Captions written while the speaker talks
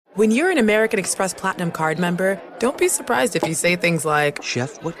When you're an American Express Platinum card member, don't be surprised if you say things like,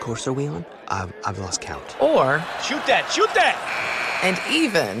 "Chef, what course are we on? I've lost count." Or, Shoot that! And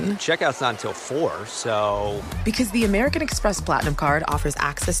even, Checkout's not until 4, so... Because the American Express Platinum Card offers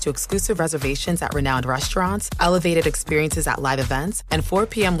access to exclusive reservations at renowned restaurants, elevated experiences at live events, and 4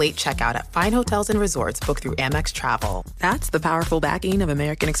 p.m. late checkout at fine hotels and resorts booked through Amex Travel. That's the powerful backing of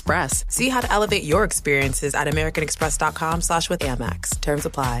American Express. See how to elevate your experiences at americanexpress.com/withAmex. Terms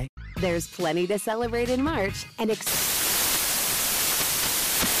apply. There's plenty to celebrate in March and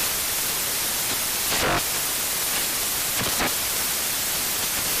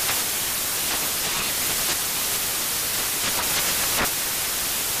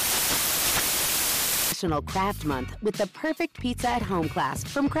National Craft Month with the perfect pizza at home class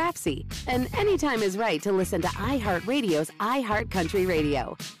from Craftsy. And anytime is right to listen to iHeartRadio's iHeartCountry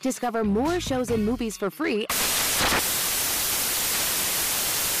Radio. Discover more shows and movies for free.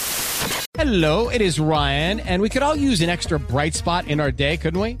 Hello, it is Ryan, and we could all use an extra bright spot in our day,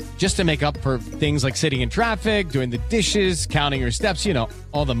 couldn't we? Just to make up for things like sitting in traffic, doing the dishes, counting your steps,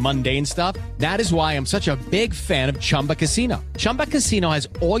 all the mundane stuff. That is why I'm such a big fan of Chumba Casino. Chumba Casino has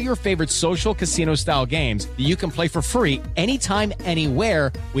all your favorite social casino-style games that you can play for free anytime,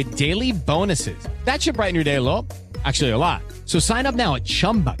 anywhere with daily bonuses. That should brighten your day a little. Actually, a lot. So sign up now at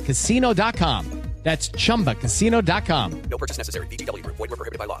ChumbaCasino.com. That's ChumbaCasino.com. No purchase necessary. VGW Group. Void where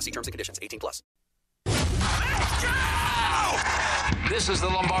prohibited by law. See terms and conditions. 18+. Let's go! This is the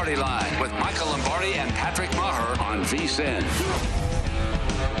Lombardi Line with Michael Lombardi and Patrick Maher on VSiN.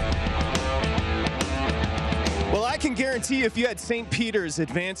 Well, I can guarantee if you had St. Peter's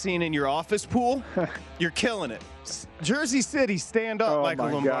advancing in your office pool, you're killing it. Jersey City, stand up, Michael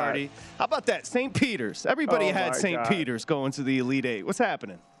Lombardi. God. How about that? St. Peter's. Everybody had St. Peter's going to the Elite Eight. What's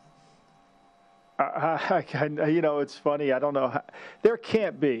happening? It's funny. I don't know. There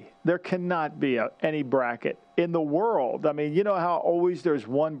cannot be any bracket in the world. I mean, you know how always there's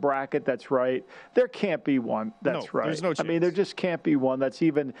one bracket that's right? There can't be one that's right. There's no chance. I mean, there just can't be one that's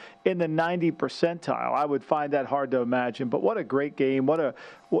even in the 90 percentile. I would find that hard to imagine. But what a great game.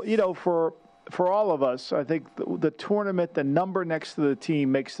 For all of us, I think the tournament, the number next to the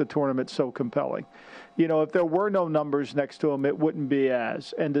team makes the tournament so compelling. If there were no numbers next to them, it wouldn't be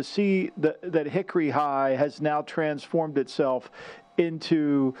as. And to see that Hickory High has now transformed itself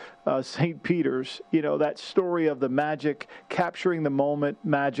into St. Peter's, that story of the Magic capturing the moment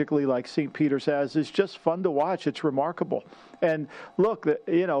magically like St. Peter's has is just fun to watch. It's remarkable. And look,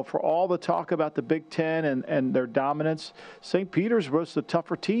 for all the talk about the Big Ten and their dominance, St. Peter's was the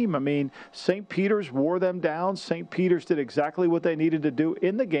tougher team. I mean, St. Peter's wore them down. St. Peter's did exactly what they needed to do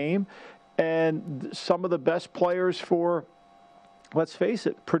in the game. And some of the best players let's face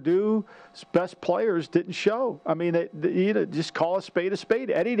it, Purdue's best players didn't show. I mean, just call a spade a spade.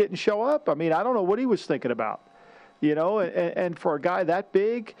 Eddie didn't show up. I mean, I don't know what he was thinking about, and for a guy that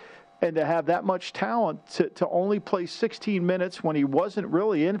big and to have that much talent to only play 16 minutes when he wasn't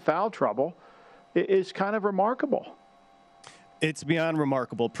really in foul trouble is kind of remarkable. It's beyond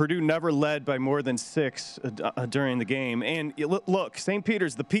remarkable. Purdue never led by more than 6 during the game. And look, St.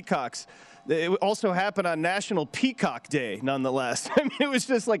 Peter's, the Peacocks, it also happened on National Peacock Day, nonetheless. I mean, it was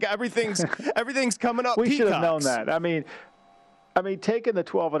just like everything's coming up. We Peacocks. should have known that. I mean, taking the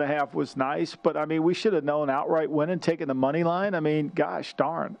 12.5 was nice, but, I mean, we should have known outright winning, taking the money line. I mean, gosh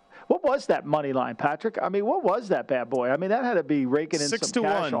darn. What was that money line, Patrick? I mean, what was that bad boy? I mean, that had to be raking in some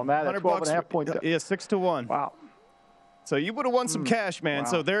cash on that. 12.5 point. Yeah, 6-1. Wow. So you would have won some cash, man.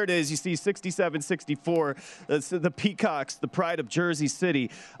 Wow. So there it is. You see 67-64. That's the Peacocks, the pride of Jersey City,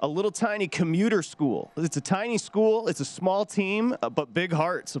 a little tiny commuter school. It's a tiny school. It's a small team, but big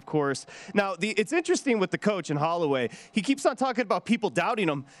hearts, of course. Now, it's interesting with the coach in Holloway. He keeps on talking about people doubting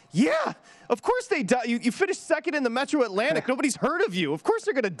him. Yeah, of course they doubt you. You finished second in the Metro Atlantic. Nobody's heard of you. Of course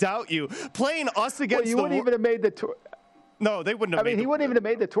they're going to doubt you. Playing us against you wouldn't even have made the tour. No, they wouldn't have. He wouldn't even have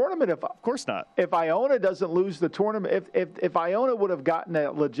made the tournament if. Of course not. If Iona doesn't lose the tournament, if Iona would have gotten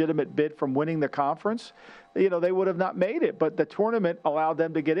a legitimate bid from winning the conference, they would have not made it. But the tournament allowed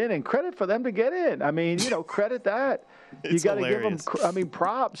them to get in, and credit for them to get in. I mean, credit that. You got to give them,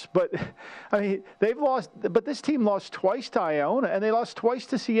 props. But they've lost. But this team lost twice to Iona, and they lost twice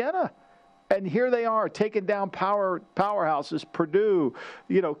to Siena. And here they are taking down powerhouses, Purdue,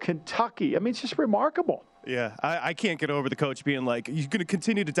 Kentucky. I mean, it's just remarkable. Yeah, I can't get over the coach being like, "You're going to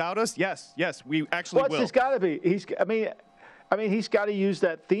continue to doubt us?" Yes, we actually will. It's got to be. He's got to use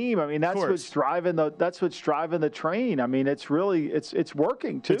that theme. I mean, that's what's driving the train. I mean, it's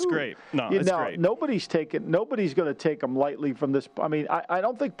working too. It's great. It's great. Nobody's going to take them lightly from this. I mean, I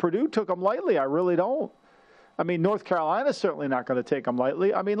don't think Purdue took them lightly. I really don't. I mean, North Carolina's certainly not going to take them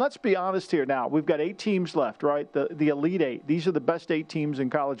lightly. I mean, let's be honest here now. We've got 8 teams left, right? The Elite 8. These are the best 8 teams in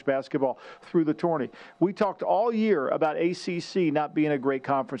college basketball through the tourney. We talked all year about ACC not being a great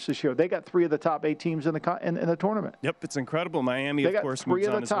conference this year. They got 3 of the top 8 teams in the tournament. Yep, it's incredible. Miami, of course, moves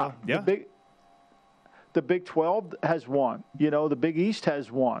on as well. Yeah. The Big 12 has won. The Big East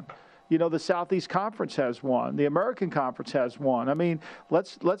has won. The Southeast Conference has won. The American Conference has won. I mean,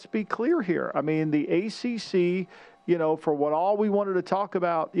 let's be clear here. I mean, the ACC, for what all we wanted to talk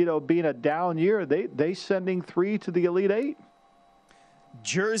about, being a down year, they sending 3 to the Elite 8.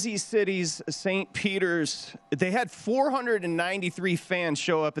 Jersey City's St. Peter's, they had 493 fans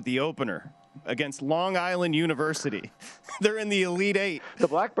show up at the opener against Long Island University. They're in the Elite 8. The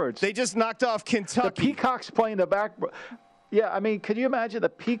Blackbirds. They just knocked off Kentucky. The Peacocks playing the Blackbirds. Yeah, I mean, could you imagine the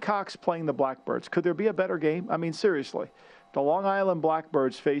Peacocks playing the Blackbirds? Could there be a better game? I mean, seriously. The Long Island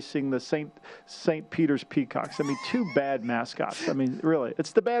Blackbirds facing the St. Peter's Peacocks. I mean, 2 bad mascots. I mean, really,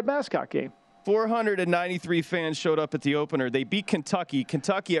 it's the bad mascot game. 493 fans showed up at the opener. They beat Kentucky.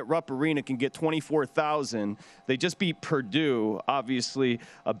 Kentucky at Rupp Arena can get 24,000. They just beat Purdue, obviously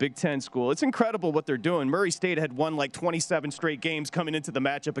a Big Ten school. It's incredible what they're doing. Murray State had won like 27 straight games coming into the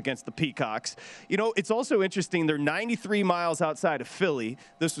matchup against the Peacocks. It's also interesting. They're 93 miles outside of Philly.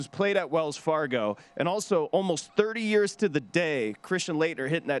 This was played at Wells Fargo. And also almost 30 years to the day, Christian Laettner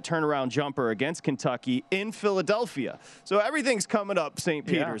hitting that turnaround jumper against Kentucky in Philadelphia. So everything's coming up St.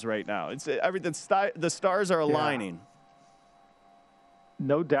 Peter's right now. It's the stars are aligning. Yeah.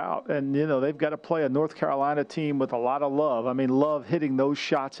 No doubt. And, they've got to play a North Carolina team with a lot of Love. I mean, Love hitting those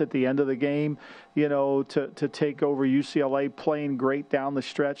shots at the end of the game, to take over UCLA, playing great down the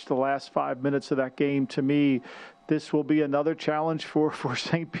stretch the last 5 minutes of that game. To me, this will be another challenge for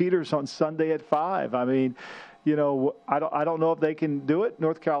St. Peter's on Sunday at 5. I mean, I don't know if they can do it.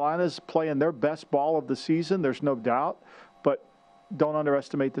 North Carolina's playing their best ball of the season. There's no doubt. But don't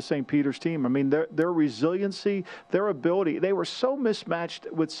underestimate the St. Peter's team. I mean, their resiliency, their ability, they were so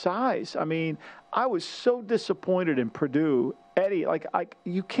mismatched with size. I mean, I was so disappointed in Purdue. Eddie,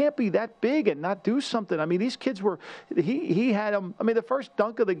 you can't be that big and not do something. I mean, these kids were. He had them. I mean, the first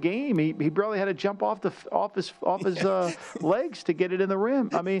dunk of the game, he barely had to jump off his legs to get it in the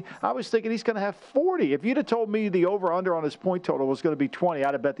rim. I mean, I was thinking he's going to have 40. If you'd have told me the over/under on his point total was going to be 20,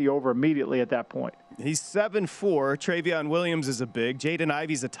 I'd have bet the over immediately at that point. He's 7'4". Travion Williams is a big. Jaden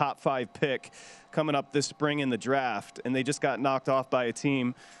Ivey's a top 5 pick coming up this spring in the draft, and they just got knocked off by a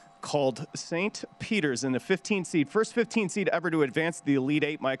team called St. Peter's in the 15 seed. First 15 seed ever to advance to the Elite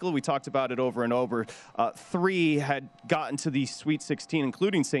 8, Michael. We talked about it over and over. 3 had gotten to the Sweet 16,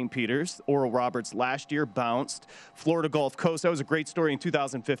 including St. Peter's. Oral Roberts last year bounced. Florida Gulf Coast, that was a great story in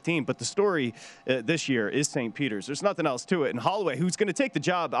 2015, but the story this year is St. Peter's. There's nothing else to it. And Holloway, who's going to take the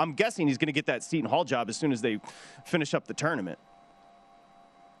job, I'm guessing he's going to get that Seton Hall job as soon as they finish up the tournament.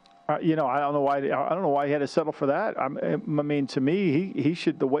 I don't know why he had to settle for that. I mean, to me, he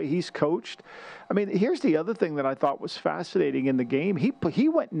should, the way he's coached. I mean, here's the other thing that I thought was fascinating in the game. He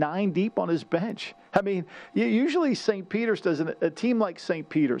went 9 deep on his bench. I mean, usually St. Peter's does a team like St.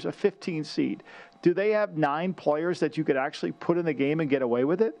 Peter's, a 15 seed. Do they have 9 players that you could actually put in the game and get away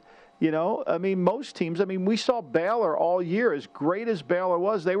with it? I mean, most teams, we saw Baylor all year. As great as Baylor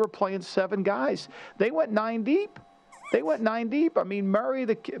was, they were playing 7 guys. They went 9 deep. I mean,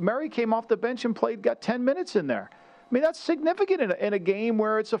 Murray came off the bench and got 10 minutes in there. I mean, that's significant in a game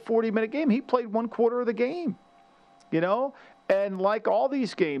where it's a 40-minute game. He played 1 quarter of the game, And like all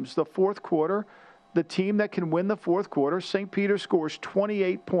these games, the fourth quarter, the team that can win the fourth quarter, St. Peter scores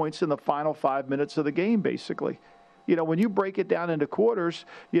 28 points in the final 5 minutes of the game, basically. When you break it down into quarters,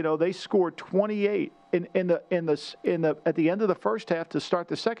 they scored 28 at the end of the first half to start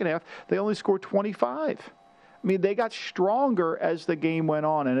the second half. They only scored 25. I mean, they got stronger as the game went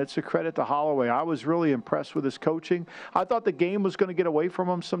on, and it's a credit to Holloway. I was really impressed with his coaching. I thought the game was going to get away from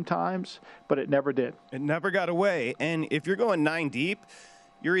him sometimes, but it never did. It never got away. And if you're going 9 deep,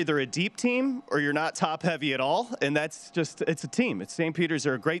 you're either a deep team or you're not top heavy at all. And that's just, it's a team. It's St. Peter's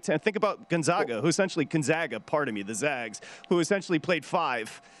are a great team. Think about the Zags, who essentially played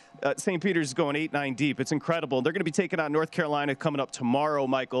 5. St. Peter's is going 8-9 deep. It's incredible. They're going to be taking on North Carolina coming up tomorrow,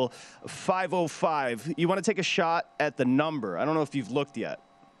 Michael. 505. You want to take a shot at the number? I don't know if you've looked yet.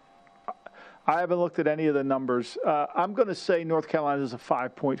 I haven't looked at any of the numbers. I'm going to say North Carolina is a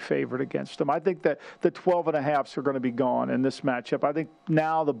 5-point favorite against them. I think that the 12.5s are going to be gone in this matchup. I think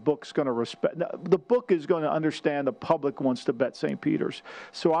now the book's going to the book is going to understand the public wants to bet St. Peter's.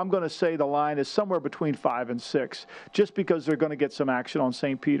 So I'm going to say the line is somewhere between 5 and 6, just because they're going to get some action on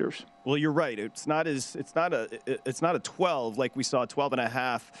St. Peter's. Well, you're right. It's not a 12 like we saw,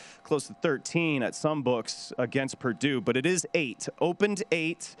 12.5, close to 13 at some books against Purdue, but it is 8. Opened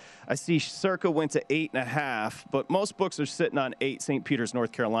 8. I see Circa went to 8.5, but most books are sitting on 8. St. Peter's,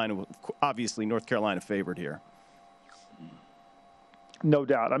 North Carolina, obviously North Carolina favored here. No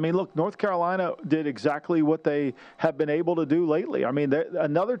doubt. I mean, look, North Carolina did exactly what they have been able to do lately. I mean,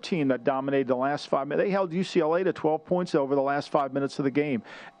 another team that dominated the last 5 minutes. They held UCLA to 12 points over the last 5 minutes of the game.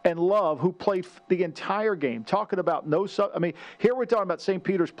 And Love, who played the entire game, talking about I mean, here we're talking about St.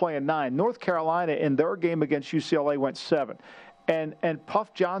 Peter's playing 9. North Carolina, in their game against UCLA, went 7. And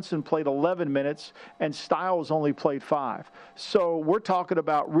Puff Johnson played 11 minutes, and Stiles only played 5. So we're talking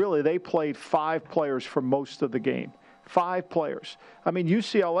about, really, they played 5 players for most of the game. 5 players. I mean,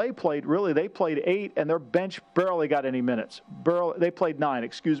 UCLA they played 8, and their bench barely got any minutes. They played 9,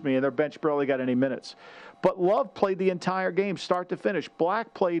 and their bench barely got any minutes. But Love played the entire game, start to finish.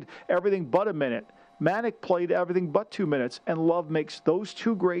 Black played everything but a minute. Manick played everything but 2 minutes, and Love makes those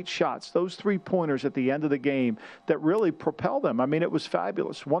 2 great shots, those 3-pointers at the end of the game that really propel them. I mean, it was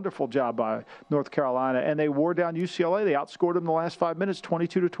fabulous. Wonderful job by North Carolina, and they wore down UCLA. They outscored them the last 5 minutes,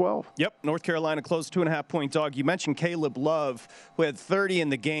 22-12. Yep, North Carolina closed 2.5-point dog. You mentioned Caleb Love, who had 30 in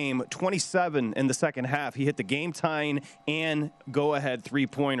the game, 27 in the second half. He hit the game-tying and go-ahead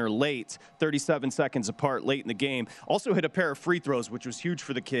 3-pointer late, 37 seconds apart late in the game. Also hit a pair of free throws, which was huge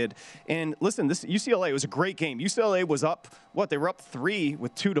for the kid. And listen, this UCLA, it was a great game. UCLA was up, they were up 3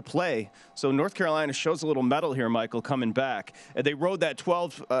 with 2 to play. So North Carolina shows a little mettle here, Michael, coming back. And they rode that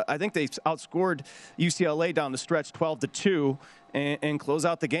 12. I think they outscored UCLA down the stretch 12-2 and close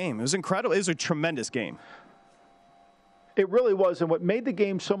out the game. It was incredible. It was a tremendous game. It really was, and what made the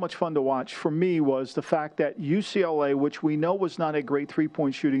game so much fun to watch for me was the fact that UCLA, which we know was not a great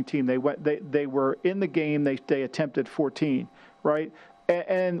three-point shooting team, they were in the game. They attempted 14, right?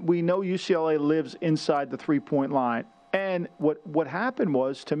 And we know UCLA lives inside the three-point line. And what happened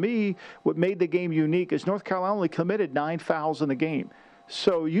was, to me, what made the game unique is North Carolina only committed 9 fouls in the game.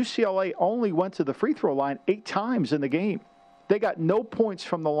 So UCLA only went to the free throw line 8 times in the game. They got no points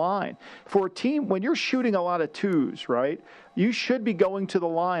from the line. For a team, when you're shooting a lot of 2s, right, you should be going to the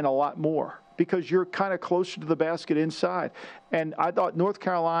line a lot more because you're kind of closer to the basket inside. And I thought North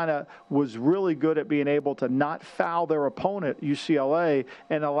Carolina was really good at being able to not foul their opponent, UCLA,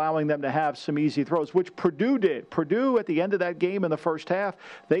 and allowing them to have some easy throws, which Purdue did. Purdue, at the end of that game in the first half,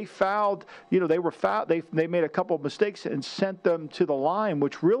 they fouled, they were fouled. They made a couple of mistakes and sent them to the line,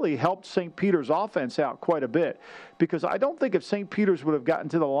 which really helped St. Peter's offense out quite a bit. Because I don't think if St. Peter's would have gotten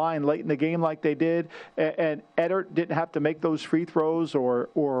to the line late in the game like they did, and Eddard didn't have to make those free throws or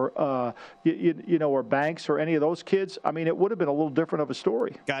Banks or any of those kids, I mean, it would have been a little different of a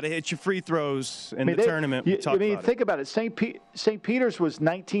story. Got to hit your free throws in the tournament. Think about it. St. Peter's was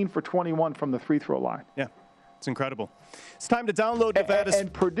 19 for 21 from the free throw line. Yeah, it's incredible. It's time to download Nevada's.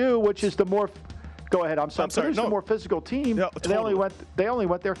 And Purdue, which is the more. Go ahead. I'm sorry. Purdue's the more physical team. No, totally. They only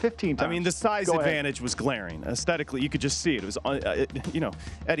went there 15 times. I mean, the size advantage was glaring. Aesthetically, you could just see it. It was,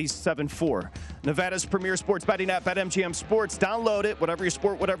 Eddie's 7'4". Nevada's premier sports betting app, BetMGM Sports. Download it. Whatever your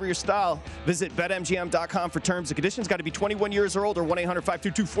sport, whatever your style. Visit BetMGM.com for terms and conditions. Got to be 21 years or older.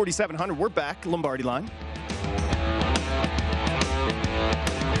 1-800-522-4700. We're back. Lombardi line.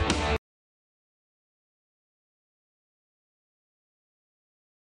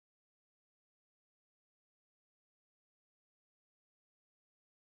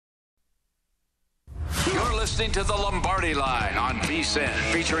 Listening to the Lombardi Line on VSiN,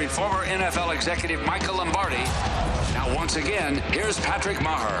 featuring former NFL executive Michael Lombardi. Now, once again, here's Patrick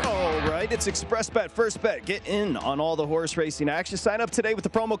Maher. All right, it's Express Bet, first bet. Get in on all the horse racing action. Sign up today with the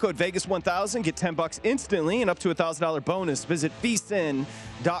promo code Vegas1000. Get $10 instantly and up to a $1,000 bonus. Visit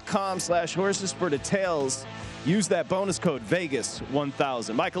vsin.com/horses for details. Use that bonus code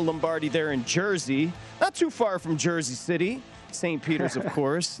Vegas1000. Michael Lombardi there in Jersey, not too far from Jersey City. St. Peter's, of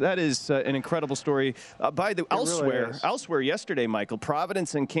course. That is an incredible story. Elsewhere yesterday, Michael,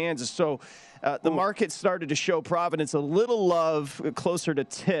 Providence and Kansas. So the market started to show Providence a little love closer to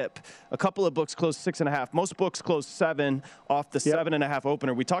tip. A couple of books closed 6.5. Most books closed 7 off the 7.5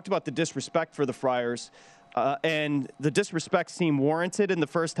 opener. We talked about the disrespect for the Friars. And the disrespect seemed warranted in the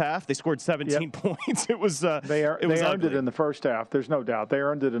first half. They scored 17 points. They earned it in the first half. There's no doubt. They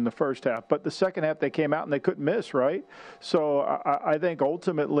earned it in the first half. But the second half, they came out and they couldn't miss, right? So I think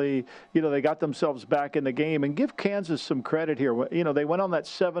ultimately, they got themselves back in the game. And give Kansas some credit here. They went on that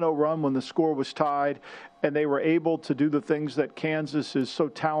 7-0 run when the score was tied. and they were able to do the things that Kansas is so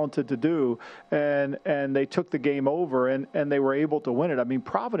talented to do, and they took the game over, and they were able to win it. I mean,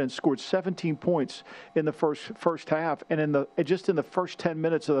 Providence scored 17 points in the first half, and in the first 10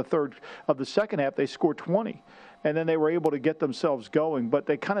 minutes of the second half, they scored 20. And then they were able to get themselves going, but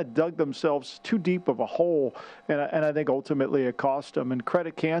they kind of dug themselves too deep of a hole, and I think ultimately it cost them. And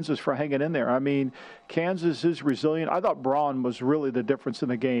credit Kansas for hanging in there. I mean, Kansas is resilient. I thought Braun was really the difference in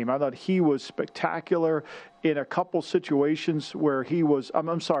the game. I thought he was spectacular in a couple situations where he was –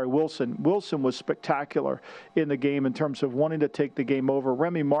 I'm sorry, Wilson. Wilson was spectacular in the game in terms of wanting to take the game over.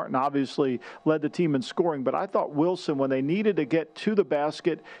 Remy Martin obviously led the team in scoring, but I thought Wilson, when they needed to get to the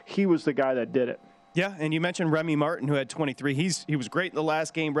basket, he was the guy that did it. Yeah, and you mentioned Remy Martin, who had 23. He was great in the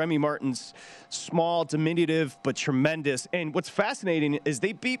last game. Remy Martin's small, diminutive, but tremendous. And what's fascinating is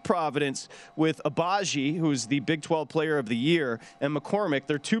they beat Providence with Abaji, who's the Big 12 Player of the Year, and McCormick,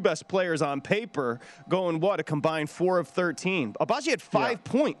 their two best players on paper, going, a combined 4 of 13. Abaji had 5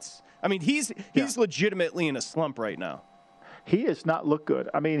 points. I mean, he's legitimately in a slump right now. He does not look good.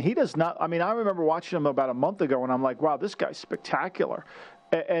 I mean, he does not. I mean, I remember watching him about a month ago, and I'm like, wow, this guy's spectacular.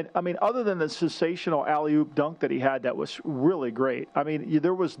 And I mean, other than the sensational alley-oop dunk that he had that was really great, I mean,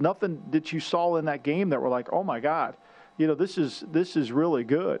 there was nothing that you saw in that game that were like, oh, my God, this is really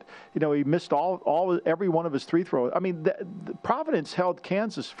good. He missed every one of his free throws. I mean, the Providence held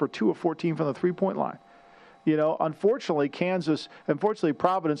Kansas for 2 of 14 from the three-point line. Unfortunately,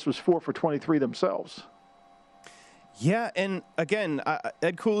 Providence was 4 for 23 themselves. Yeah, and again,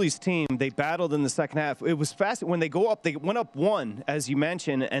 Ed Cooley's team, they battled in the second half. It was fast. When they went up 1, as you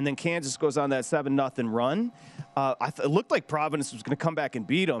mentioned, and then Kansas goes on that 7-0 run. It looked like Providence was going to come back and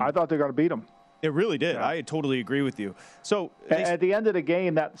beat them. I thought they were going to beat them. It really did. Yeah. I totally agree with you. So at the end of the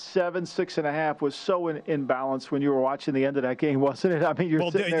game, that 6.5 was so in balance when you were watching the end of that game, wasn't it? I mean, you're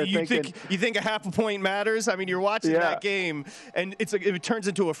sitting there thinking. You think a half a point matters? I mean, you're watching that game, and it turns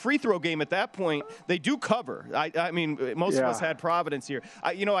into a free throw game at that point. They do cover. I mean, most of us had Providence here.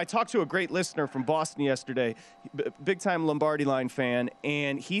 I talked to a great listener from Boston yesterday, big-time Lombardi line fan,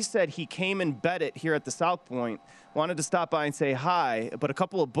 and he said he came and bet it here at the South Point. Wanted to stop by and say hi, but a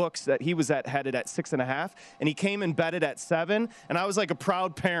couple of books that he was at had it at 6.5, and he came and bet it at 7, and I was like a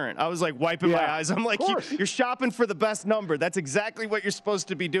proud parent. I was like wiping my eyes. I'm like, you're shopping for the best number. That's exactly what you're supposed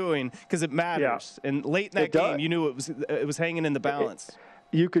to be doing because it matters. Yeah. And late in that game, you knew it was hanging in the balance.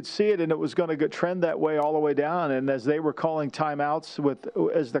 You could see it, and it was going to trend that way all the way down. And as they were calling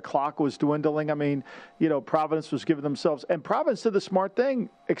timeouts as the clock was dwindling, I mean, Providence was giving themselves. And Providence did the smart thing,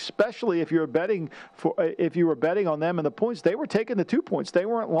 especially if you were betting on them and the points. They were taking the 2 points. They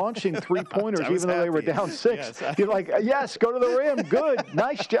weren't launching 3-pointers, even though they were down 6. Yes. You're like, yes, go to the rim. Good,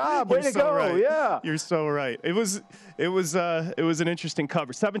 nice job, way to go. Right. Yeah, you're so right. It was an interesting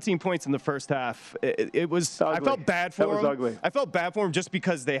cover. 17 points in the first half. It was. Ugly. I felt bad for them. That was ugly. I felt bad for them just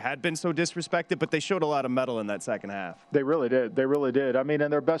because they had been so disrespected, but they showed a lot of mettle in that second half. They really did. They really did. I mean,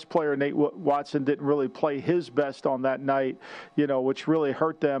 and their best player, Nate Watson, didn't really play his best on that night, which really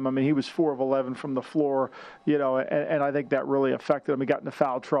hurt them. I mean, he was 4 of 11 from the floor, and I think that really affected him. He got into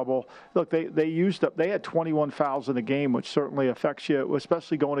foul trouble. Look, they had 21 fouls in the game, which certainly affects you,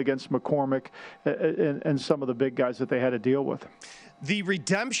 especially going against McCormick and some of the big guys that they had to deal with. The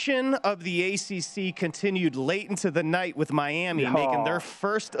redemption of the ACC continued late into the night with Miami making their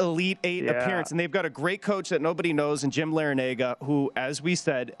first Elite Eight appearance. And they've got a great coach that nobody knows in Jim Larinaga, who, as we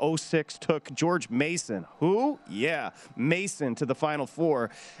said, 06 took George Mason. Who? Yeah, Mason to the Final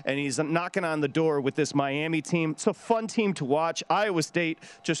Four. And he's knocking on the door with this Miami team. It's a fun team to watch. Iowa State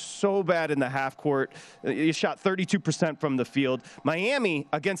just so bad in the half court. You shot 32% from the field. Miami,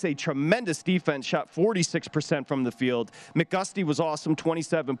 against a tremendous defense, shot 46% from the field. McGusty was awesome,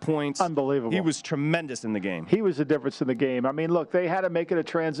 27 points. Unbelievable. He was tremendous in the game. He was the difference in the game. I mean, look, they had to make it a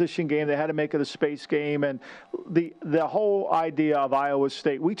transition game. They had to make it a space game. And the whole idea of Iowa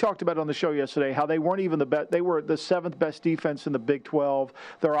State, we talked about it on the show yesterday, how they weren't even the best. They were the 7th best defense in the Big 12.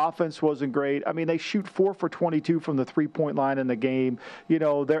 Their offense wasn't great. I mean, they shoot 4 for 22 from the three-point line in the game.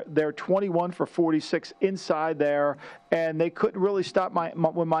 They're 21 for 46 inside there. And they couldn't really stop.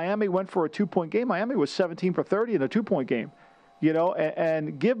 When Miami went for a 2-point game, Miami was 17 for 30 in a 2-point game.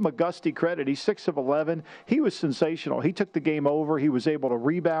 And give McGusty credit. He's 6 of 11. He was sensational. He took the game over. He was able to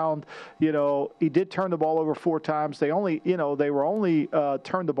rebound. He did turn the ball over 4 times. They were only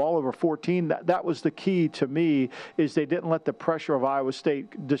turned the ball over 14. That was the key to me, is they didn't let the pressure of Iowa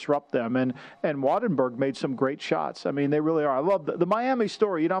State disrupt them. And Wattenberg made some great shots. I mean, they really are. I love the Miami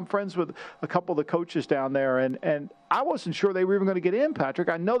story. I'm friends with a couple of the coaches down there, and I wasn't sure they were even going to get in, Patrick.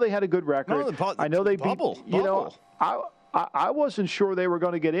 I know they had a good record. No, I know they beat. I wasn't sure they were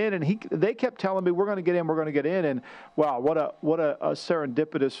going to get in, and they kept telling me, we're going to get in, and wow, what a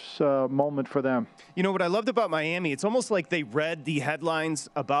serendipitous moment for them. You know what I loved about Miami? It's almost like they read the headlines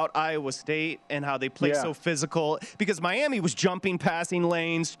about Iowa State and how they play so physical, because Miami was jumping passing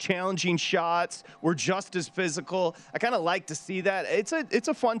lanes, challenging shots, were just as physical. I kind of like to see that. It's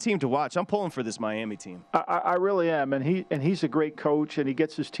a fun team to watch. I'm pulling for this Miami team. I really am, and he's a great coach, and he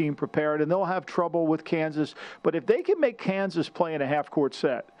gets his team prepared, and they'll have trouble with Kansas. But if they can make Kansas play in a half-court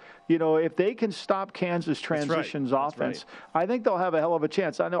set, if they can stop Kansas transitions offense, I think they'll have a hell of a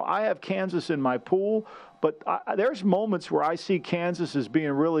chance. I know I have Kansas in my pool, but there's moments where I see Kansas as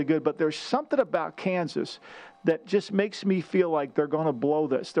being really good, but there's something about Kansas that just makes me feel like they're going to blow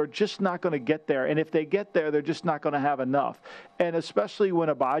this. They're just not going to get there. And if they get there, they're just not going to have enough. And especially when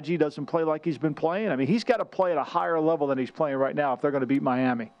Abaji doesn't play like he's been playing. I mean, he's got to play at a higher level than he's playing right now if they're going to beat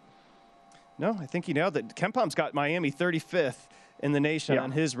Miami. No, I think you nailed it. KenPom's got Miami 35th in the nation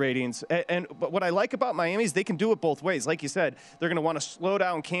on his ratings. But what I like about Miami is they can do it both ways. Like you said, they're going to want to slow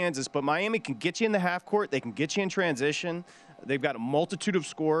down Kansas, but Miami can get you in the half court. They can get you in transition. They've got a multitude of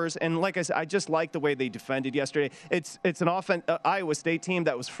scorers. And like I said, I just like the way they defended yesterday. It's an Iowa State team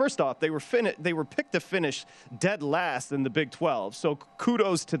that was, first off, they were picked to finish dead last in the Big 12. So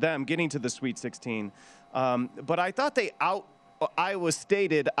kudos to them getting to the Sweet 16. But I thought they Iowa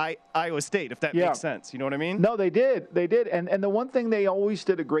State, if that makes sense. You know what I mean? No, they did. They did. And the one thing they always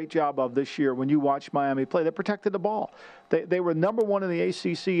did a great job of this year when you watch Miami play, they protected the ball. They were number one in the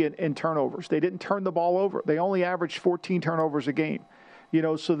ACC in turnovers. They didn't turn the ball over. They only averaged 14 turnovers a game.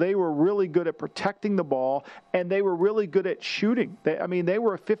 So they were really good at protecting the ball, and they were really good at shooting. They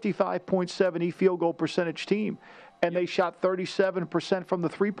were a 55.7 field goal percentage team, and they shot 37% from the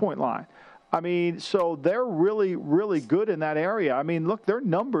three-point line. So they're really, really good in that area. Look, their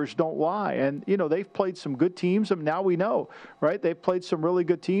numbers don't lie. And, they've played some good teams. Now we know, right? They've played some really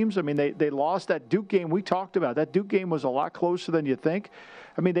good teams. They lost that Duke game we talked about. That Duke game was a lot closer than you think.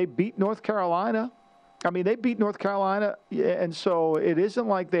 They beat North Carolina. And so it isn't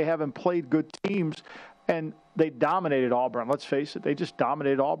like they haven't played good teams. And they dominated Auburn. Let's face it. They just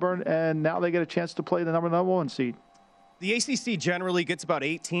dominated Auburn, and now they get a chance to play the number one seed. The ACC generally gets about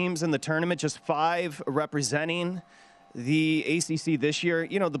 8 teams in the tournament, just 5 representing the ACC this year.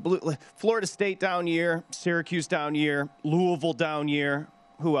 Florida State down year, Syracuse down year, Louisville down year.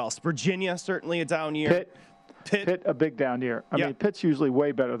 Who else? Virginia, certainly a down year. Pitt, a big down year. Pitt's usually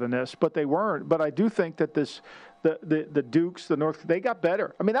way better than this, but they weren't. But I do think that the Dukes, the North, they got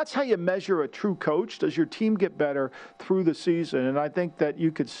better. That's how you measure a true coach. Does your team get better through the season? And I think that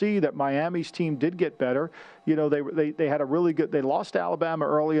you could see that Miami's team did get better. They had a really good. They lost Alabama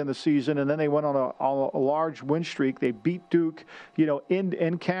early in the season, and then they went on a large win streak. They beat Duke,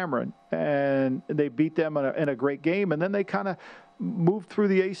 in Cameron, and they beat them in a great game. And then they kind of moved through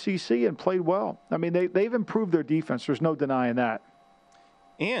the ACC and played well. They've improved their defense. There's no denying that.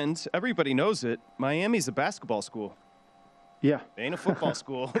 And everybody knows it. Miami's a basketball school. Yeah. They ain't a football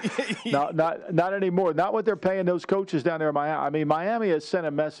school. Not anymore. Not what they're paying those coaches down there in Miami. Miami has sent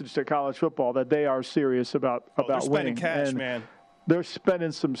a message to college football that they are serious about winning. Spending cash, man. They're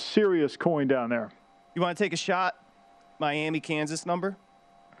spending some serious coin down there. You want to take a shot? Miami, Kansas number?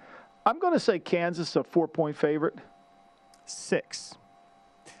 I'm going to say Kansas a 4-point favorite. 6.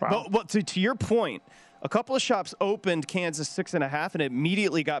 Wow. But to your point, a couple of shops opened Kansas 6.5, and it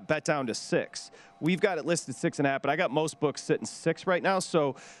immediately got bet down to 6. We've got it listed 6.5, but I got most books sitting 6 right now.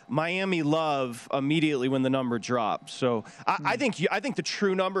 So Miami love immediately when the number drops. So I think the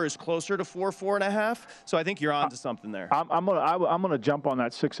true number is closer to 4.5. So I think you're on to something there. I'm gonna jump on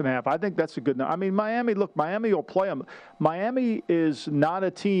that 6.5. I think that's a good number. Miami will play them. Miami is not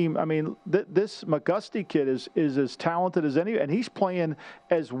a team. This McGusty kid is as talented as any, and he's playing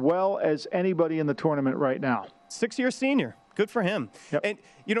as well as anybody in the tournament right now. 6-year senior. Good for him. Yep. And,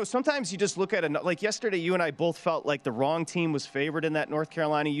 sometimes you just look at it. Like yesterday, you and I both felt like the wrong team was favored in that North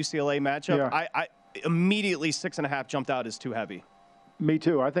Carolina-UCLA matchup. Yeah. I immediately 6.5 jumped out as too heavy. Me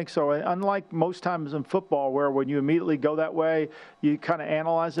too. I think so. And unlike most times in football where when you immediately go that way, you kind of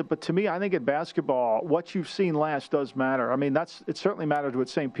analyze it. But to me, I think in basketball, what you've seen last does matter. It certainly mattered with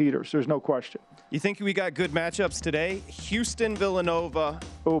St. Peter's. There's no question. You think we got good matchups today? Houston, Villanova,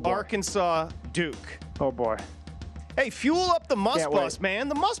 Arkansas, Duke. Oh, boy. Hey, fuel up the Must Bus, man.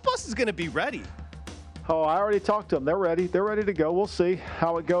 The Must Bus is going to be ready. Oh, I already talked to them. They're ready. They're ready to go. We'll see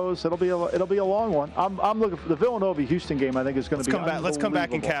how it goes. It'll be a long one. I'm looking for the Villanova-Houston game. I think is going to be unbelievable. Let's come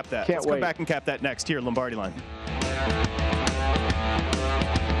back and cap that. Let's come back and cap that next here, Lombardi Line.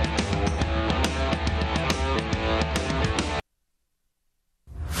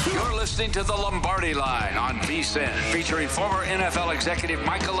 listening to the Lombardi Line on VSiN, featuring former NFL executive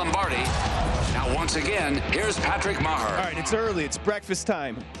Michael Lombardi. Now, once again, here's Patrick Maher. All right, it's early. It's breakfast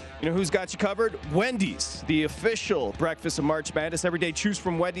time. You know who's got you covered? Wendy's, the official breakfast of March Madness. Every day, choose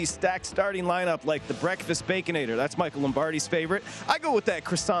from Wendy's stacked starting lineup like the Breakfast Baconator. That's Michael Lombardi's favorite. I go with that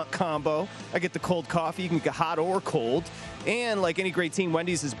croissant combo. I get the cold coffee. You can get hot or cold. And like any great team,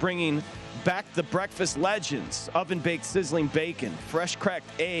 Wendy's is bringing back the breakfast legends. Oven-baked sizzling bacon, fresh cracked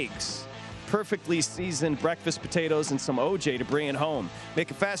eggs, perfectly seasoned breakfast potatoes, and some OJ to bring it home. Make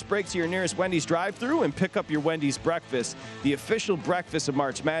a fast break to your nearest Wendy's drive-thru and pick up your Wendy's breakfast, the official breakfast of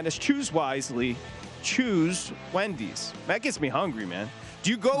March Madness. Choose wisely. Choose Wendy's. That gets me hungry, man. Do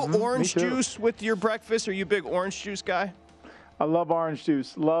you go orange juice with your breakfast? Are you a big orange juice guy? I love orange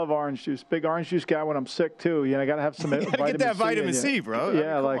juice. Love orange juice. Big orange juice guy when I'm sick too. You know, I got to have some vitamin C. Get that vitamin C, bro.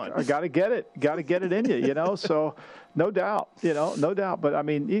 Yeah, I mean, I got to get it. Got to get it in you, you know. So, no doubt, no doubt. But I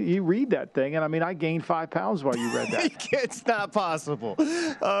mean, you read that thing, and I mean, I gained 5 pounds while you read that. It's not possible.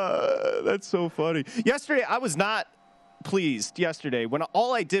 That's so funny. Yesterday, I was not pleased when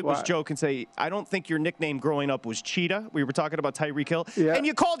all I did was joke and say, I don't think your nickname growing up was Cheetah. We were talking about Tyreek Hill. Yeah. And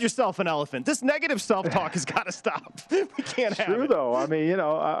you called yourself an elephant. This negative self-talk has got to stop. We can't have it. True, though. I mean, you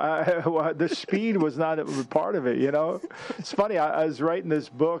know, the speed was not a part of it, you know. It's funny. I was writing this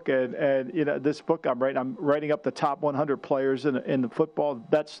book, and you know, this book I'm writing up the top 100 players in the football.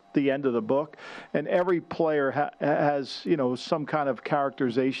 That's the end of the book. And every player has, you know, some kind of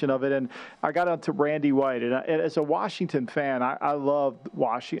characterization of it. And I got onto Randy White. And as a Washington fan, I love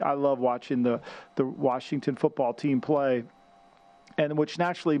watching the Washington football team play, and which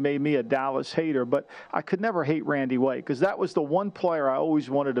naturally made me a Dallas hater. But I could never hate Randy White because that was the one player I always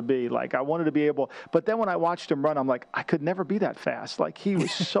wanted to be. Like, I wanted to be able. But then when I watched him run, I'm like, I could never be that fast. Like, he was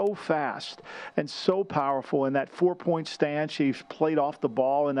so fast and so powerful in that 4-point stance. He played off the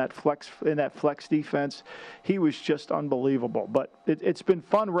ball in that flex defense. He was just unbelievable. But it's been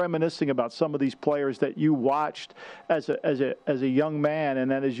fun reminiscing about some of these players that you watched as a young man,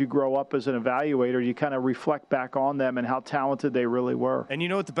 and then as you grow up as an evaluator, you kind of reflect back on them and how talented they really were. And you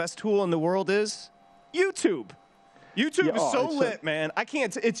know what the best tool in the world is? YouTube. YouTube is so lit, man. I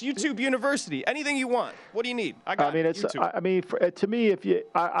can't. It's YouTube University. Anything you want. What do you need? I got YouTube. I mean, to me,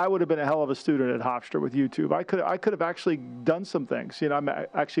 I would have been a hell of a student at Hofstra with YouTube. I could have actually done some things. You know, I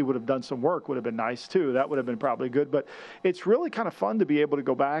actually would have done some work. Would have been nice too. That would have been probably good. But it's really kind of fun to be able to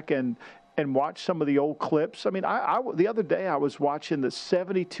go back and watch some of the old clips. I mean, the other day I was watching the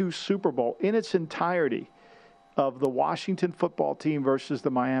 '72 Super Bowl in its entirety of the Washington football team versus the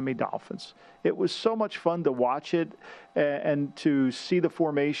Miami Dolphins. It was so much fun to watch it and to see the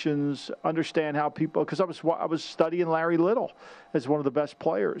formations, understand how people, because I was studying Larry Little as one of the best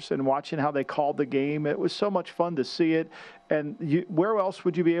players and watching how they called the game. It was so much fun to see it. And where else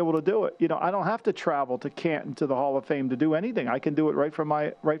would you be able to do it? You know, I don't have to travel to Canton to the Hall of Fame to do anything. I can do it right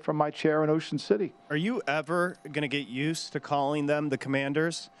from my chair in Ocean City. Are you ever going to get used to calling them the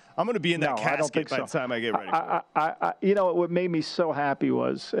Commanders? I'm going to be in that casket by the time I get ready for it. You know, what made me so happy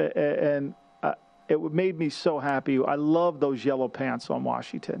was, it made me so happy. I love those yellow pants on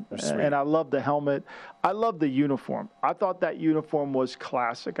Washington, and I love the helmet. I love the uniform. I thought that uniform was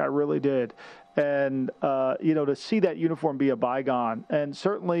classic. I really did. And, you know, to see that uniform be a bygone, and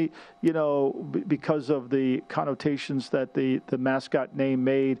certainly, you know, because of the connotations that the mascot name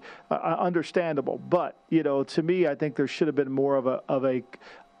made, understandable. But, you know, to me, I think there should have been more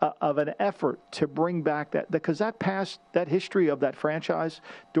of an effort to bring back because that history of that franchise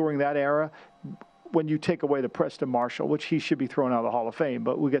during that era, when you take away the Preston Marshall, which he should be thrown out of the Hall of Fame,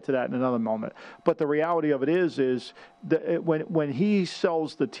 but we'll get to that in another moment. But the reality of it is that when he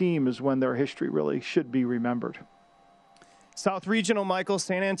sells the team is when their history really should be remembered. South Regional, Michael,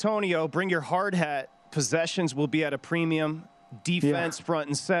 San Antonio, bring your hard hat. Possessions will be at a premium. Defense front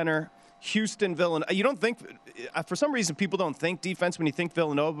and center. Houston, Villanova. You don't think, for some reason, people don't think defense when you think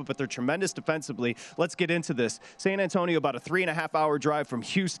Villanova, but they're tremendous defensively. Let's get into this. San Antonio, about a 3.5-hour drive from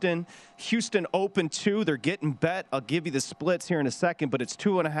Houston. Houston open 2. They're getting bet. I'll give you the splits here in a second, but it's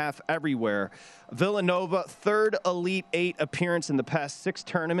 2.5 everywhere. Villanova, third Elite 8 appearance in the past 6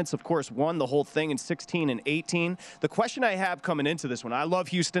 tournaments. Of course, won the whole thing in 16 and 18. The question I have coming into this one, I love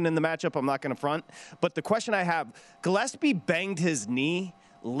Houston in the matchup. I'm not going to front. But the question I have, Gillespie banged his knee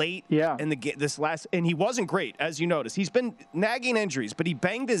late in the and he wasn't great, as you notice. He's been nagging injuries, but he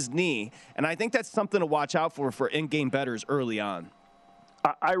banged his knee, and I think that's something to watch out for in-game bettors early on.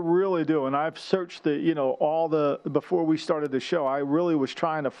 I really do, and I've searched before we started the show, I really was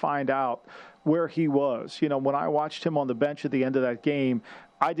trying to find out where he was. You know, when I watched him on the bench at the end of that game,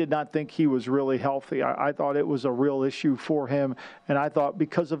 I did not think he was really healthy. I thought it was a real issue for him, and I thought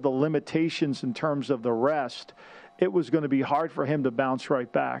because of the limitations in terms of the rest, it was going to be hard for him to bounce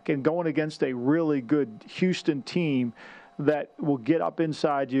right back. And going against a really good Houston team that will get up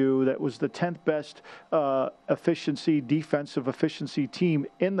inside you, that was the 10th best defensive efficiency team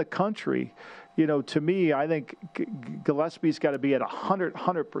in the country. To me, I think Gillespie's got to be at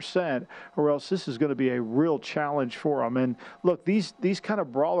 100%, or else this is going to be a real challenge for him. And look, these kind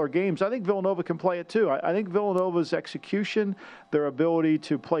of brawler games, I think Villanova can play it too. I think Villanova's execution, their ability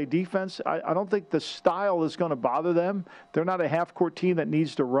to play defense, I don't think the style is going to bother them. They're not a half-court team that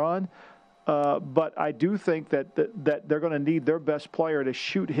needs to run. But I do think that they're going to need their best player to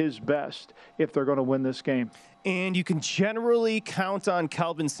shoot his best if they're going to win this game. And you can generally count on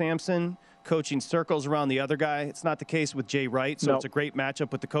Kelvin Sampson coaching circles around the other guy. It's not the case with Jay Wright, so It's a great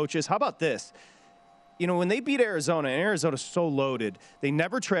matchup with the coaches. How about this? When they beat Arizona, and Arizona's so loaded, they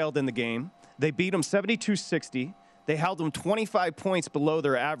never trailed in the game. They beat them 72-60. They held them 25 points below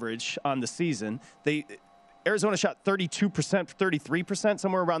their average on the season. Arizona shot 32%, 33%,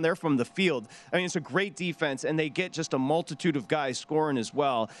 somewhere around there from the field. I mean, it's a great defense, and they get just a multitude of guys scoring as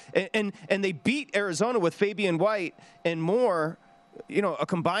well. And they beat Arizona with Fabian White and Moore, a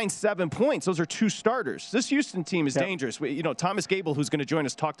combined 7 points. Those are two starters. This Houston team is dangerous. Thomas Gable, who's going to join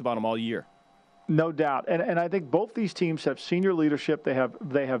us, talked about them all year. No doubt. And I think both these teams have senior leadership. They have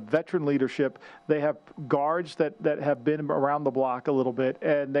veteran leadership. They have guards that have been around the block a little bit,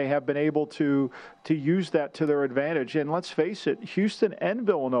 and they have been able to use that to their advantage. And let's face it, Houston and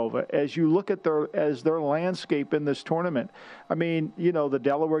Villanova, as you look at their landscape in this tournament, I mean, the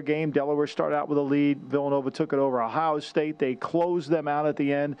Delaware game, Delaware started out with a lead. Villanova took it over Ohio State. They closed them out at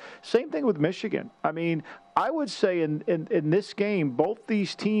the end. Same thing with Michigan. I mean, I would say in this game, both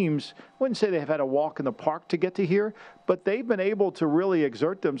these teams, I wouldn't say they have had a walk in the park to get to here, but they've been able to really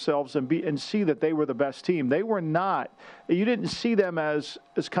exert themselves and see that they were the best team. They were not. You didn't see them as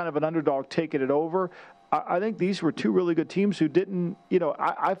kind of an underdog taking it over. I think these were two really good teams who didn't,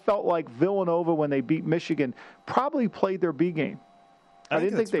 I felt like Villanova, when they beat Michigan, probably played their B game. I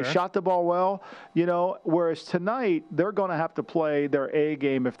didn't think they shot the ball well, whereas tonight they're going to have to play their A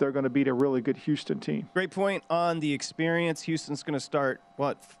game if they're going to beat a really good Houston team. Great point on the experience. Houston's going to start,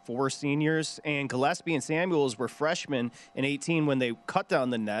 4 seniors? And Gillespie and Samuels were freshmen in 18 when they cut down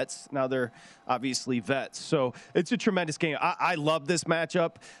the nets. Now they're obviously vets. So it's a tremendous game. I love this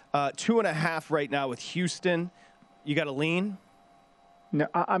matchup. 2.5 right now with Houston. You got to lean? No,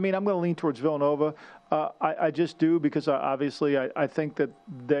 I mean, I'm going to lean towards Villanova. I just do because obviously I think that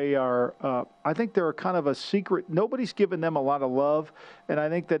they are I think they're kind of a secret. Nobody's given them a lot of love, and I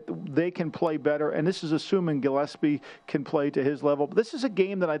think that they can play better. And this is assuming Gillespie can play to his level. But this is a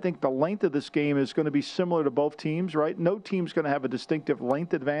game that I think the length of this game is going to be similar to both teams, right? No team's going to have a distinctive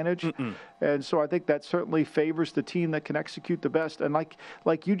length advantage. And so I think that certainly favors the team that can execute the best. And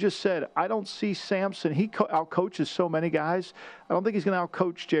like you just said, I don't see Sampson. He outcoaches so many guys. I don't think he's going to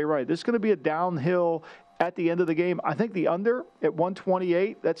outcoach Jay Wright. This is going to be a downhill at the end of the game. I think the under at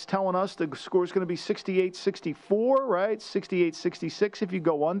 128, that's telling us the score is going to be 68-64, right? 68-66 if you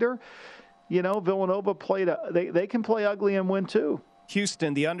go under. Villanova they can play ugly and win too.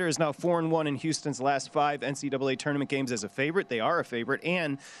 Houston, the under is now 4-1 in Houston's last 5 NCAA tournament games as a favorite. They are a favorite,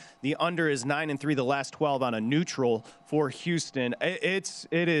 and the under is 9-3 the last 12 on a neutral for Houston. It's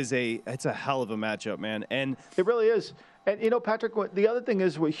a hell of a matchup, man, and it really is. And, Patrick, the other thing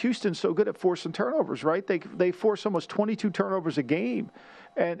is Houston's so good at forcing turnovers, right? They force almost 22 turnovers a game.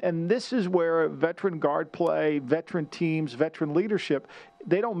 And this is where veteran guard play, veteran teams, veteran leadership,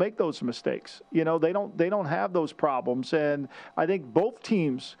 they don't make those mistakes. They don't have those problems. And I think both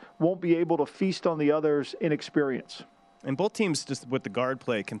teams won't be able to feast on the others' inexperience. And both teams, just with the guard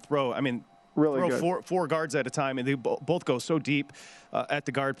play, can throw. I mean, really throw four guards at a time, and they both go so deep at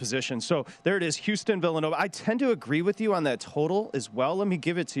the guard position. So there it is, Houston, Villanova. I tend to agree with you on that total as well. Let me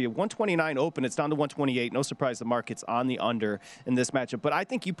give it to you. 129 open. It's down to 128. No surprise the market's on the under in this matchup. But I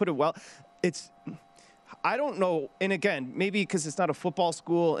think you put it well. I don't know, and again, maybe because it's not a football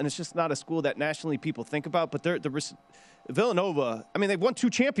school and it's just not a school that nationally people think about, but Villanova, I mean, they've won 2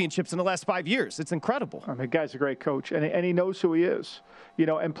 championships in the last 5 years. It's incredible. I mean, the guy's a great coach, and he knows who he is.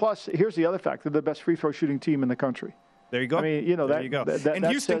 And plus, here's the other fact. They're the best free throw shooting team in the country. There you go. I mean, there you go. And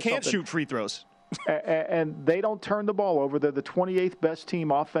Houston can't shoot free throws. And they don't turn the ball over. They're the 28th best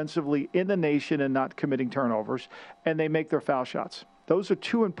team offensively in the nation and not committing turnovers, and they make their foul shots. Those are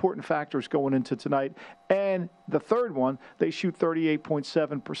 2 important factors going into tonight. And the third one, they shoot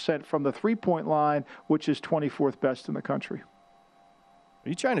 38.7% from the three-point line, which is 24th best in the country. Are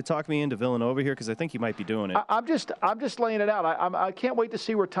you trying to talk me into Villanova here? Because I think you might be doing it. I'm just laying it out. I can't wait to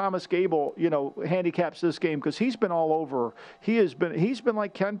see where Thomas Gable, handicaps this game, because he's been all over. He's been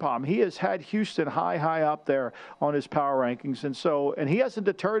like Ken Pom. He has had Houston high up there on his power rankings, and he hasn't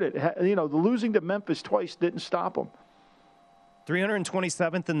deterred it. The losing to Memphis twice didn't stop him.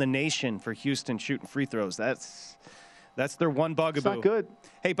 327th in the nation for Houston shooting free throws. That's their one bugaboo. It's not good.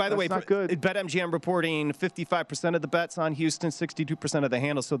 Hey, by the way, not good. BetMGM reporting 55% of the bets on Houston, 62% of the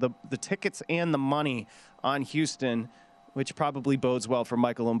handle. So the tickets and the money on Houston, which probably bodes well for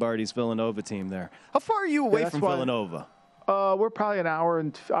Michael Lombardi's Villanova team there. How far are you away from Villanova? We're probably an hour.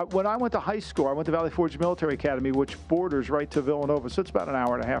 And when I went to high school, I went to Valley Forge Military Academy, which borders right to Villanova. So it's about an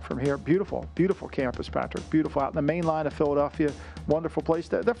hour and a half from here. Beautiful, beautiful campus, Patrick. Beautiful. Out in the main line of Philadelphia. Wonderful place.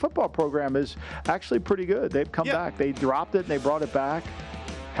 Their football program is actually pretty good. They've come back. They dropped it and they brought it back.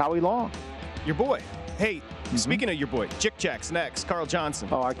 Howie Long. Your boy. Hey, speaking of your boy, Jick Jack's next. Carl Johnson.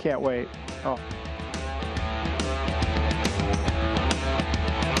 Oh, I can't wait. Oh.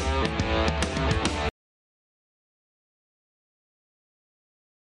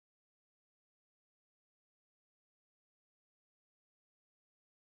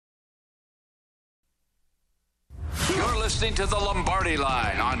 You're listening to the Lombardi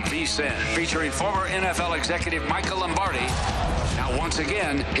Line on VSiN, featuring former NFL executive Michael Lombardi. Now, once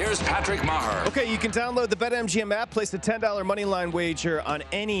again, here's Patrick Maher. Okay, you can download the BetMGM app, place a $10 money line wager on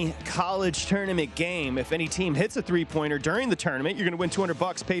any college tournament game. If any team hits a three-pointer during the tournament, you're going to win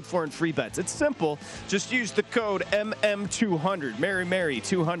 $200 paid for in free bets. It's simple. Just use the code MM200, Mary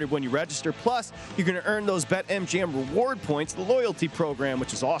 200 when you register. Plus, you're going to earn those BetMGM reward points, the loyalty program,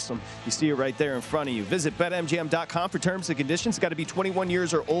 which is awesome. You see it right there in front of you. Visit BetMGM.com for terms and conditions. Got to be 21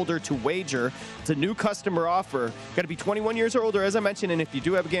 years or older to wager. It's a new customer offer. Got to be 21 years or older, as I mentioned, and if you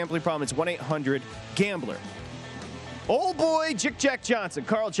do have a gambling problem, it's 1-800-GAMBLER. Old boy Jick Jack Johnson,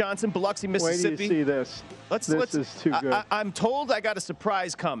 Carl Johnson, Biloxi, Mississippi. Wait till you see this. This is too good. I'm told I got a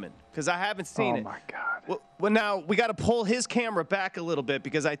surprise coming because I haven't seen it. Oh, my God. Well, now we got to pull his camera back a little bit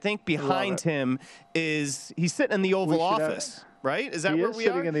because I think behind him he's sitting in the Oval Office. Right? Is that where we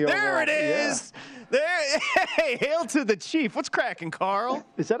are? In the there it is. Yeah. There. Hey, hail to the chief. What's cracking, Carl?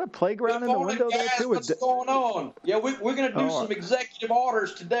 Is that a playground in the window guys, there, too? What's going on? Yeah, we're going to do some executive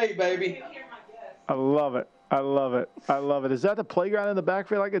orders today, baby. I love it. I love it. Is that the playground in the back? I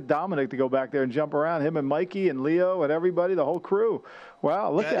feel like a Dominic to go back there and jump around. Him and Mikey and Leo and everybody, the whole crew.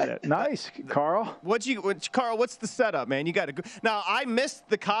 Wow, look at it. Nice, Carl. Carl, what's the setup, man? You got to go. Now, I missed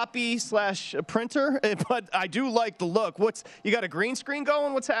the copy/printer, but I do like the look. You got a green screen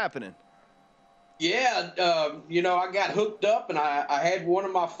going? What's happening? Yeah, I got hooked up, and I had one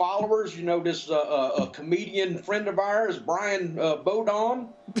of my followers, this a comedian friend of ours, Brian Bodon,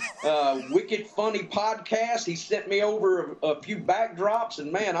 Wicked Funny Podcast. He sent me over a few backdrops,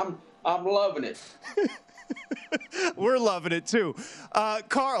 and man, I'm loving it. We're loving it too.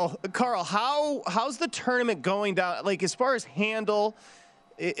 Carl, how's the tournament going down? Like as far as handle,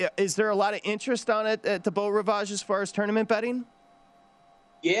 is there a lot of interest on it at the Beau Rivage as far as tournament betting?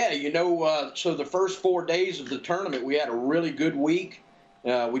 Yeah, so the first 4 days of the tournament, we had a really good week.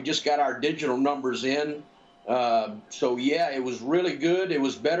 We just got our digital numbers in. So, yeah, it was really good. It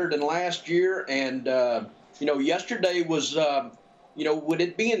was better than last year. And, yesterday was, with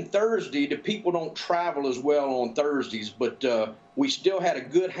it being Thursday, the people don't travel as well on Thursdays. But we still had a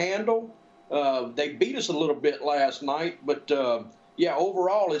good handle. They beat us a little bit last night. But, yeah,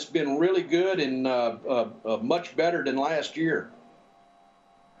 overall, it's been really good and much better than last year.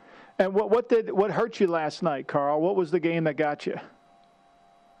 And what hurt you last night, Carl? What was the game that got you?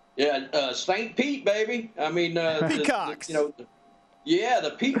 Yeah, St. Pete, baby. I mean, Peacocks. the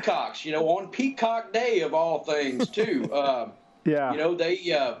Peacocks. On Peacock Day of all things, too. Yeah.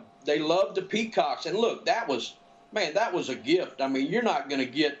 They love the Peacocks, and look, that was a gift. I mean, you're not going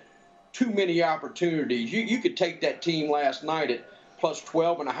to get too many opportunities. You could take that team last night at plus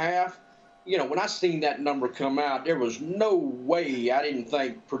 12.5. When I seen that number come out, there was no way I didn't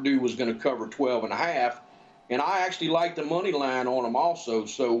think Purdue was going to cover 12.5. And I actually liked the money line on them also.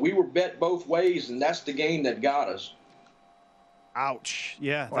 So we were bet both ways, and that's the game that got us. Ouch.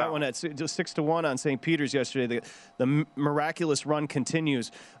 Yeah, wow. That one at 6-1 on St. Peter's yesterday. The miraculous run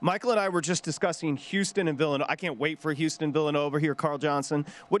continues. Michael and I were just discussing Houston and Villanova. I can't wait for Houston, Villanova here, Carl Johnson.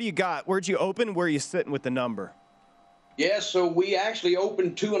 What do you got? Where'd you open? Where are you sitting with the number? Yeah, so we actually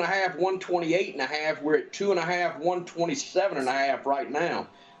opened 2.5, 128.5. We're at 2.5, 127.5 right now.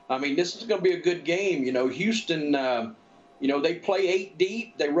 I mean, this is going to be a good game. Houston, they play 8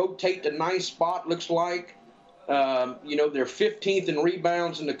 deep. They rotate to 9th spot, looks like. They're 15th in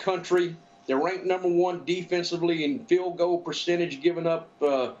rebounds in the country. They're ranked number 1 defensively in field goal percentage, giving up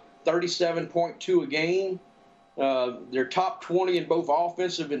 37.2 a game. They're top 20 in both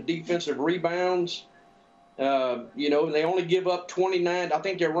offensive and defensive rebounds. They only give up 29. I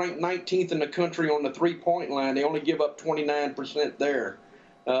think they're ranked 19th in the country on the 3-point line. They only give up 29% there.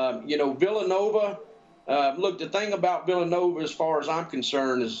 Villanova, look, the thing about Villanova, as far as I'm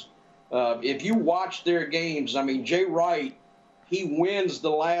concerned, is if you watch their games, I mean, Jay Wright, he wins the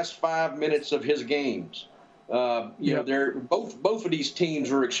last 5 minutes of his games. They're both of these teams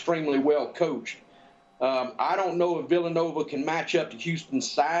are extremely well coached. I don't know if Villanova can match up to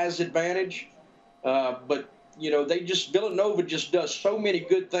Houston's size advantage, but Villanova just does so many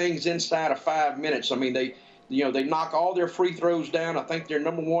good things inside of 5 minutes. I mean, they knock all their free throws down. I think they're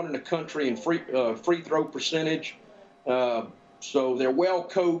number 1 in the country in free throw percentage. So they're well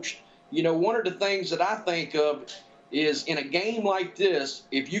coached. One of the things that I think of is in a game like this,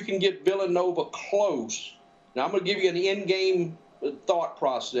 if you can get Villanova close. Now, I'm going to give you an in-game thought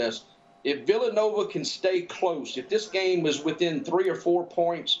process. If Villanova can stay close, if this game is within 3 or 4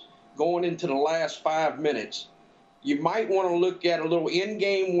 points going into the last 5 minutes, you might want to look at a little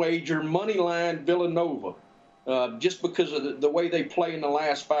in-game wager, money line Villanova, just because of the way they play in the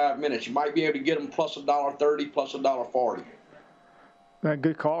last 5 minutes. You might be able to get them plus $1.30, plus $1.40.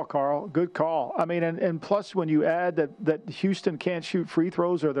 Good call, Carl. Good call. I mean, and plus when you add that Houston can't shoot free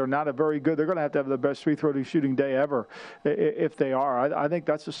throws or they're not a very good, they're going to have the best free throw shooting day ever if they are. I think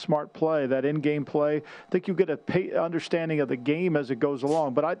that's a smart play, that in-game play. I think you get a understanding of the game as it goes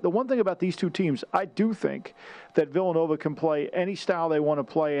along. But the one thing about these two teams, I do think that Villanova can play any style they want to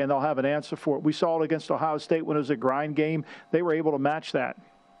play and they'll have an answer for it. We saw it against Ohio State when it was a grind game. They were able to match that.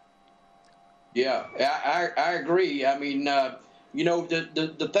 Yeah, I agree. I mean,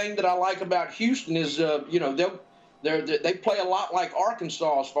 the thing that I like about Houston is, they play a lot like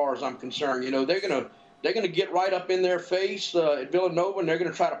Arkansas as far as I'm concerned. They're gonna get right up in their face at Villanova, and they're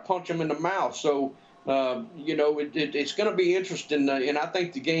gonna try to punch them in the mouth. So, it's gonna be interesting, and I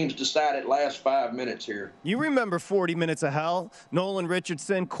think the game's decided last 5 minutes here. You remember 40 minutes of hell? Nolan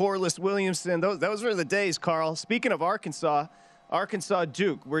Richardson, Corliss Williamson. Those were the days, Carl. Speaking of Arkansas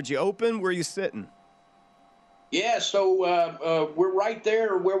Duke. Where'd you open? Where are you sitting? Yeah, so we're right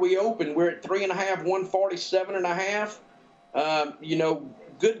there where we opened. We're at 3.5, 147.5.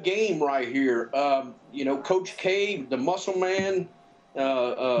 Good game right here. Coach K, the muscle man.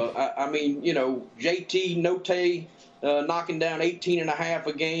 JT Note knocking down 18.5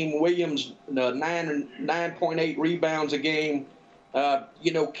 a game. Williams 9.8 rebounds a game.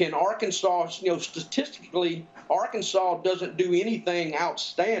 Can Arkansas? Statistically, Arkansas doesn't do anything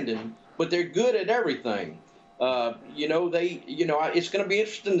outstanding, but they're good at everything. It's going to be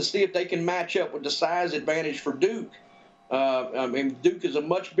interesting to see if they can match up with the size advantage for Duke. Duke is a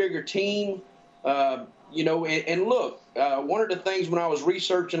much bigger team, and look, one of the things when I was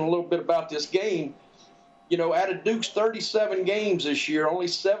researching a little bit about this game, out of Duke's 37 games this year, only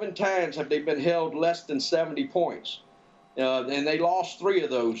 7 times have they been held less than 70 points. And they lost 3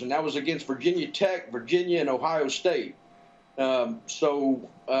 of those, and that was against Virginia Tech, Virginia, and Ohio State. That's going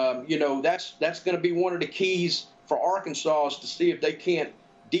to be one of the keys for Arkansas is to see if they can't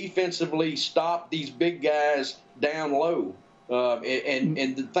defensively stop these big guys down low.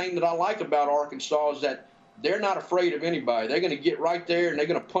 And the thing that I like about Arkansas is that they're not afraid of anybody. They're going to get right there and they're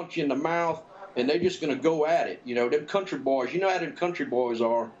going to punch you in the mouth and they're just going to go at it. Them country boys, how them country boys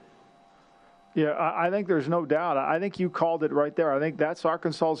are. Yeah, I think there's no doubt. I think you called it right there. I think that's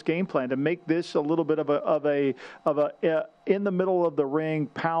Arkansas's game plan, to make this a little bit of a in the middle of the ring,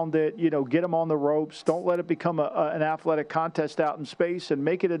 pound it, get them on the ropes. Don't let it become an athletic contest out in space, and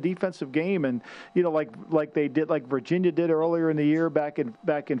make it a defensive game. And like they did, like Virginia did earlier in the year back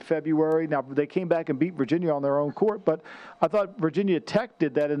in February. Now they came back and beat Virginia on their own court, but I thought Virginia Tech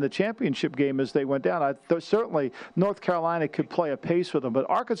did that in the championship game as they went down. Certainly North Carolina could play a pace with them, but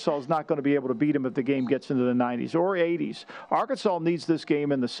Arkansas is not going to be able to beat them if the game gets into the 90s or 80s. Arkansas needs this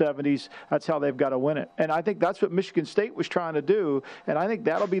game in the 70s. That's how they've got to win it. And I think that's what Michigan State was trying to do, and I think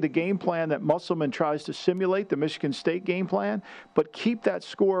that'll be the game plan that Musselman tries to simulate, the Michigan State game plan, but keep that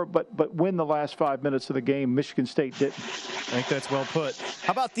score, but win the last 5 minutes of the game. Michigan State didn't. I think that's well put.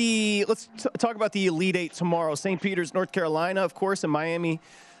 How about let's talk about the Elite Eight tomorrow. St. Peter's, North Carolina, of course, and Miami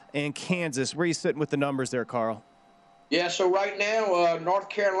and Kansas. Where are you sitting with the numbers there, Carl? Yeah, so right now, North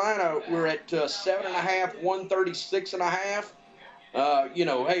Carolina, we're at 7.5, 136.5.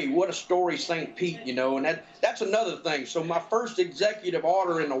 Hey, what a story, St. Pete, and that's another thing. So my first executive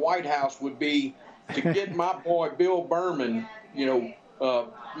order in the White House would be to get my boy Bill Berman,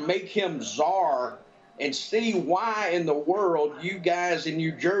 make him czar and see why in the world you guys in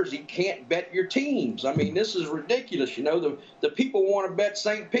New Jersey can't bet your teams. I mean, this is ridiculous. You know, the people want to bet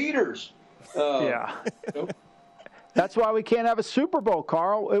St. Peter's. Yeah. You know? That's why we can't have a Super Bowl,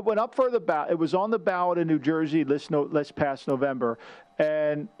 Carl. It went up for the ballot. It was on the ballot in New Jersey this past November.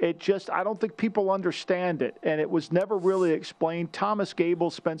 And I don't think people understand it. And it was never really explained. Thomas Gable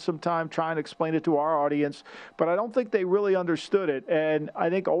spent some time trying to explain it to our audience, but I don't think they really understood it. And I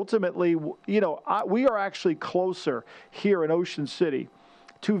think ultimately, you know, we are actually closer here in Ocean City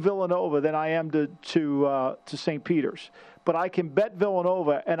to Villanova than I am to St. Peter's. But I can bet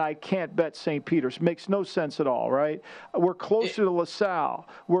Villanova and I can't bet St. Peter's. Makes no sense at all, right? We're closer to LaSalle.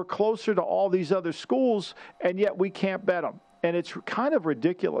 We're closer to all these other schools, and yet we can't bet them. And it's kind of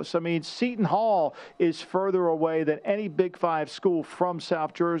ridiculous. I mean, Seton Hall is further away than any Big Five school from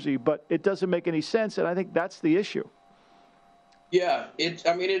South Jersey, but it doesn't make any sense, and I think that's the issue. Yeah,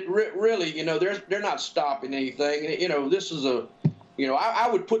 really, you know, they're not stopping anything. You know, this is I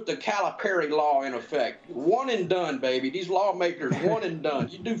would put the Calipari law in effect. One and done, baby. These lawmakers, one and done.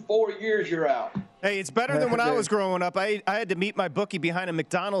 You do 4 years, you're out. Hey, it's better than when I was growing up. I had to meet my bookie behind a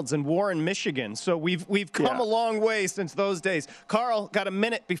McDonald's in Warren, Michigan. So we've come a long way since those days. Carl, got a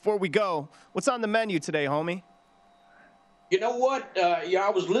minute before we go. What's on the menu today, homie? You know what? I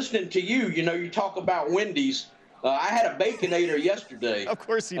was listening to you. You know, you talk about Wendy's. I had a Baconator yesterday. Of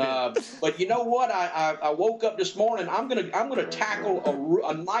course you did. But you know what? I woke up this morning. I'm gonna tackle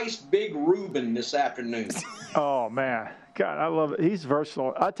a nice big Reuben this afternoon. Oh man, God, I love it. He's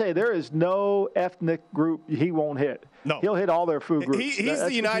versatile. I tell you, there is no ethnic group he won't hit. No, he'll hit all their food groups. He's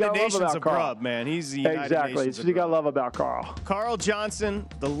the United Nations of grub, man. He's the United Nations. Exactly. That's what you gotta love about Carl. Carl Johnson,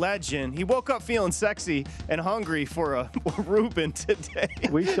 the legend. He woke up feeling sexy and hungry for a Reuben today.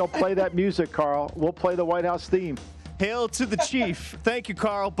 We shall play that music, Carl. We'll play the White House theme. Hail to the chief. Thank you,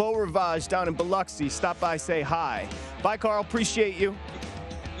 Carl. Beau Rivage down in Biloxi. Stop by, say hi. Bye, Carl. Appreciate you.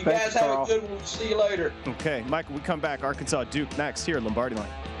 You guys have a good one. See you later. Okay, Michael, we come back. Arkansas Duke next here at Lombardi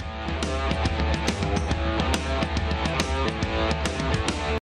Line.